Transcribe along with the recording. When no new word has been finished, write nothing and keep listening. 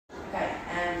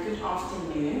good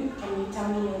afternoon. Can you tell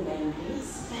me your name,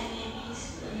 please? My name is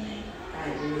Giấy.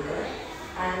 Right, really good.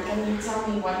 And can you tell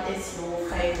me what is your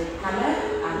favorite color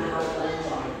and how old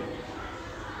are you?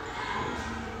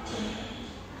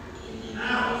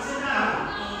 Now, sit down.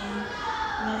 And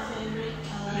my favorite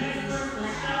color is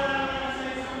black.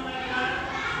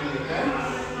 Really good.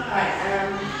 Right,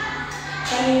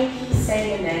 can you please say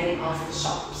the name of the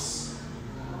shops?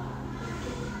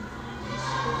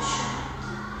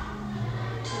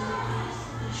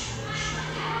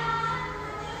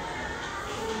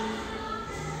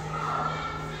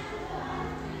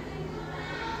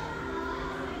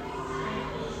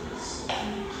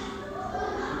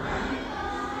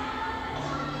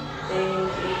 Then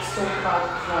let's talk about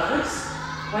clothes.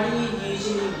 What do you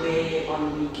usually wear on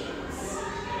weekends?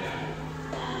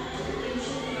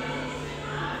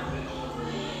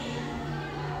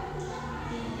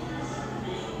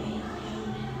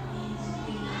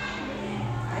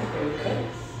 Okay, very good.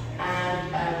 And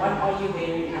what are you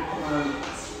wearing at the moment?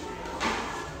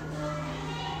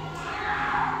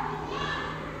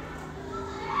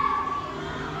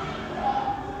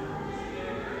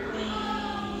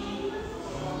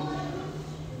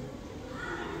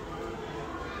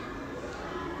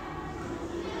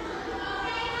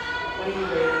 What are you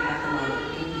wearing at the moment?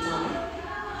 Can you tell me?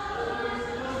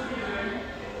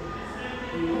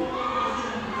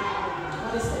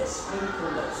 What is this? What do you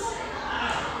call this?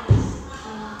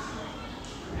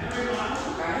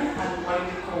 Okay, and what do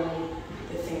you call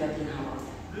the thing that you have on?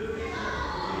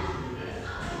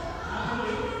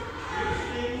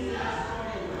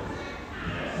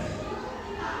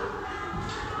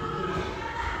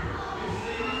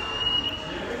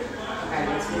 Okay,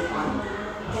 let's move on.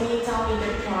 Can you tell me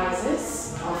the prices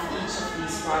of each of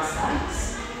these price tags?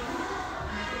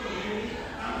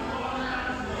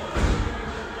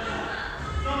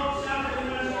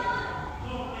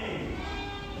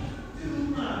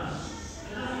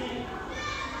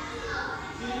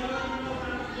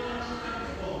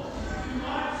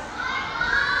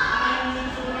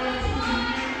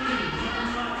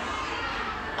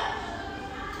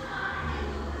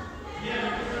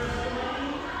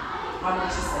 How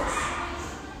much is this?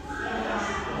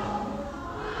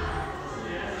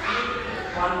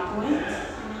 1 point.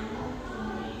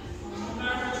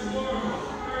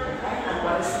 Okay, and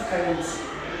what is the currency?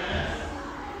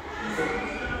 Good.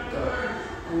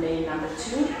 And then number 2.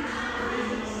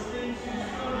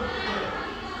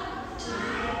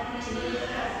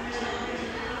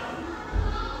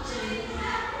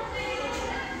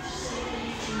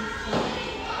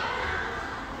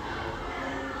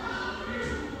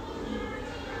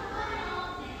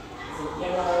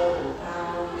 Euro or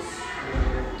pounds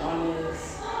or dollars.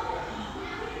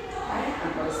 Okay,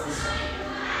 and what is this one?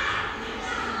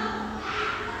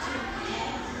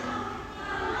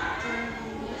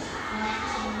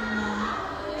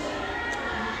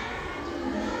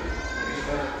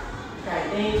 Okay,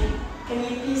 then can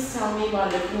you please tell me while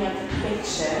looking at the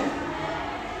picture,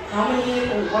 how many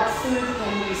or what food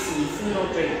can you see, food or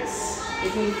drinks?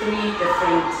 Give me 3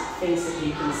 different things that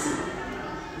you can see.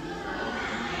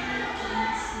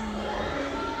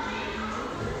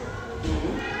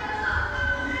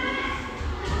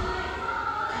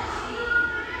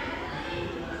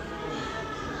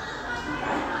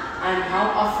 And how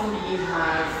often do you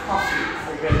have coffee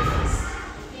for breakfast?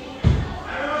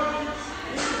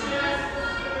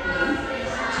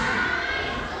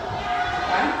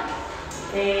 Okay.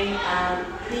 Then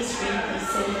please read these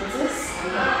sentences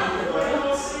and complete the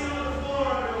words.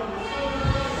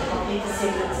 Complete the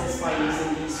sentences by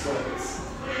using these words.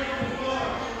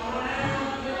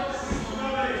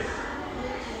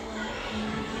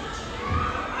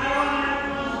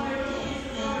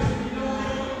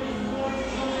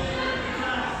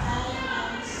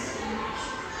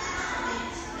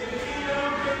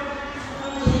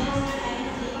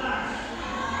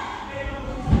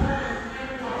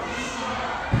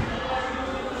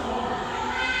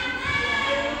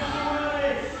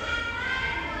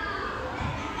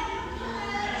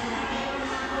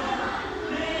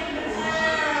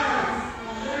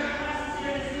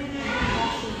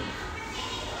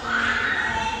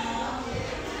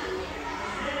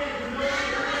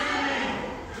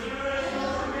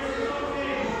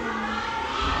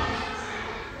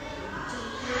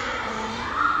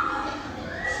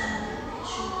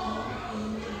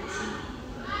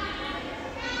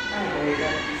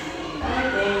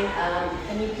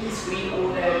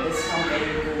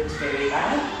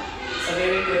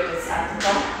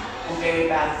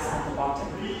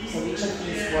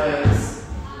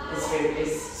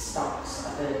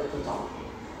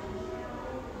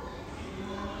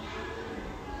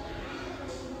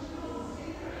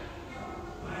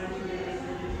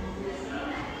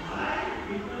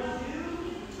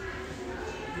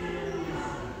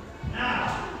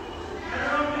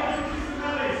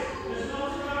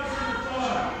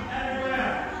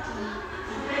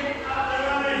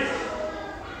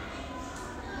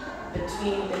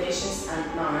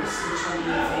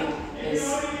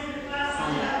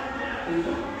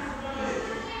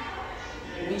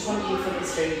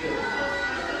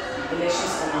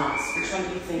 spacious or nice? Which one do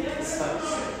you think is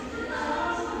first?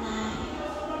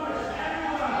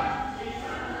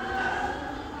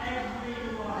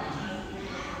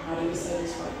 How do we say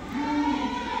this word?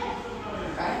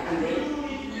 Okay, and then?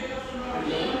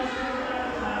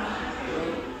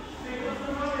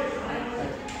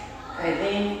 Okay,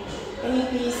 then can you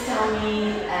please tell me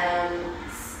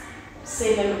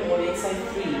 7 or let's say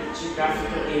 3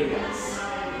 geographical areas?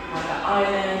 Like an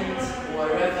island, or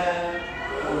a river,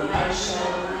 or an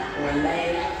ocean, or a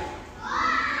lake.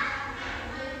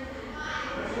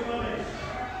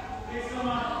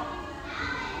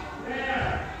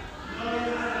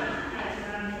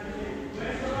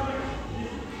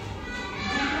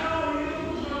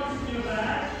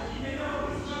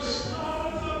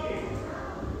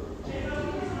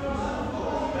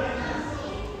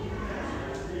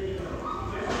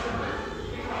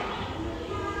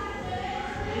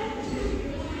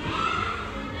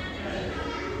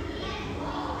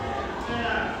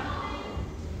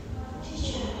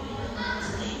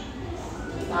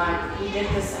 Like, we did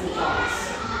this in class.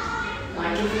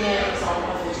 Like, give me an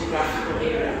example of a geographical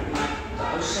area, like the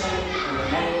ocean, or a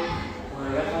lake, or a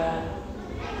river,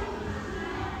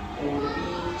 or the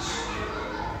beach.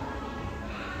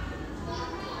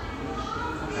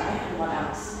 Okay, and what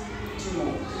else? 2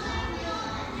 more.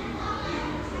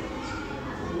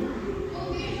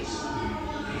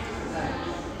 Okay.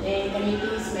 Then can you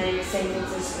please make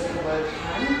sentences with the word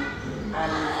can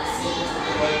and a sentence with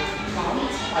the word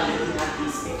can't by looking at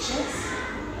these pictures?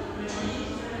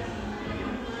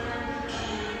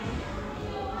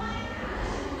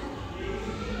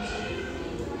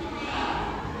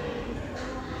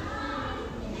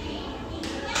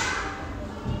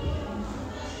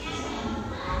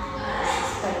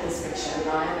 Let's take this picture,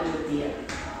 a lion and a deer.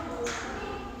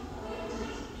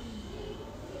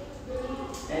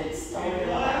 It's don't worry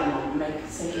about that anymore. Make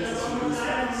sentences with these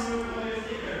words.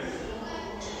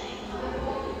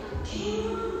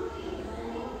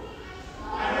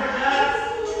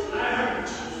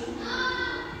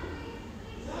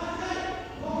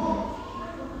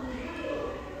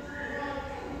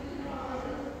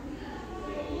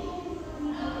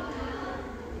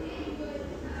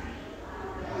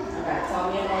 Okay, tell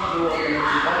me about your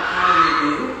ability. What can you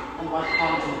do and what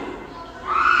can't you do?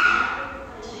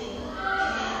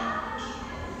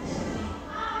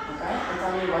 Okay, and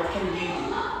tell me what can you do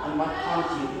and what can't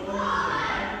you do?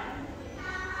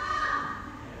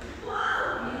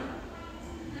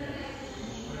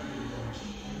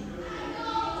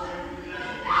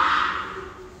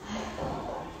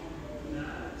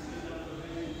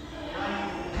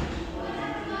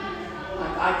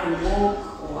 Like I can walk,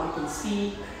 or I can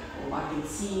speak, or I can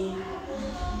see.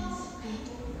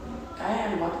 Okay,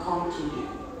 and what can't you do?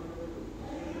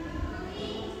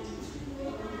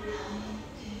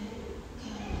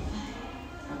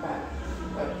 Okay,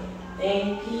 good. Then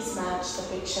please match the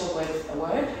picture with a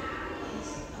word.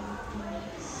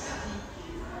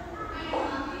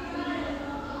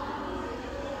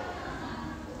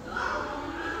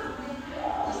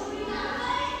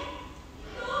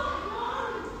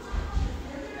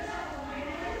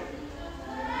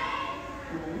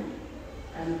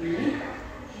 And B.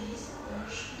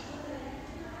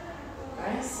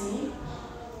 Okay, C.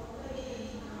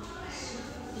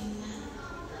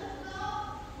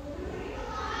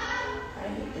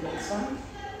 Okay, the next one.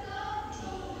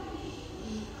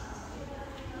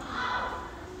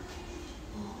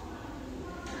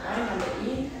 Okay, number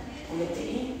E. Letter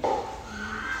E.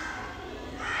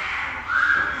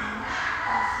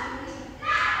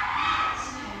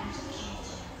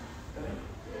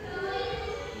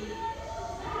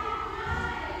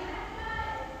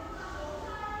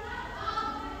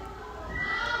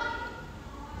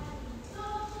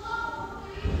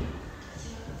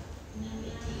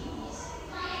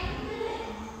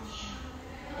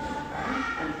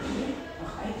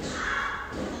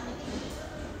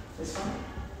 This one.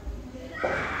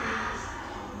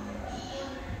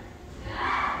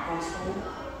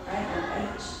 Right, and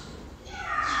H.